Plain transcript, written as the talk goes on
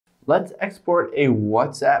Let's export a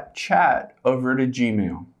WhatsApp chat over to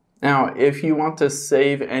Gmail. Now, if you want to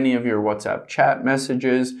save any of your WhatsApp chat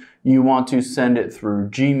messages, you want to send it through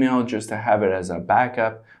Gmail just to have it as a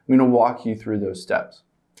backup, I'm going to walk you through those steps.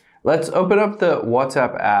 Let's open up the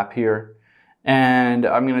WhatsApp app here, and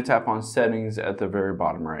I'm going to tap on Settings at the very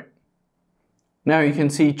bottom right. Now you can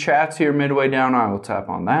see chats here midway down. I will tap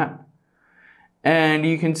on that. And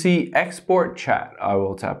you can see Export Chat. I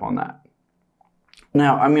will tap on that.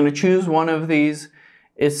 Now I'm going to choose one of these.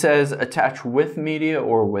 It says attach with media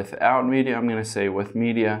or without media. I'm going to say with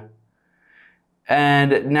media.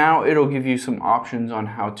 And now it'll give you some options on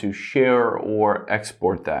how to share or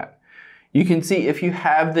export that. You can see if you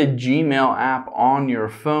have the Gmail app on your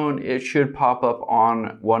phone, it should pop up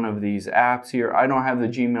on one of these apps here. I don't have the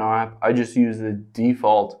Gmail app. I just use the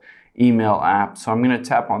default email app. So I'm going to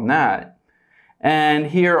tap on that. And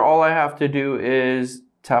here all I have to do is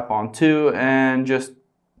tap on 2 and just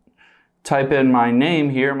type in my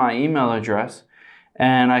name here, my email address.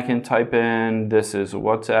 And I can type in, this is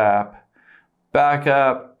WhatsApp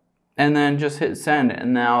backup. And then just hit send,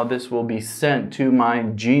 and now this will be sent to my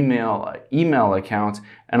Gmail email account,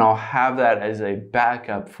 and I'll have that as a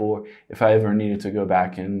backup for if I ever needed to go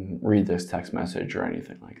back and read this text message or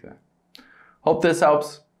anything like that. Hope this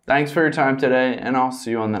helps. Thanks for your time today, and I'll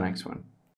see you on the next one.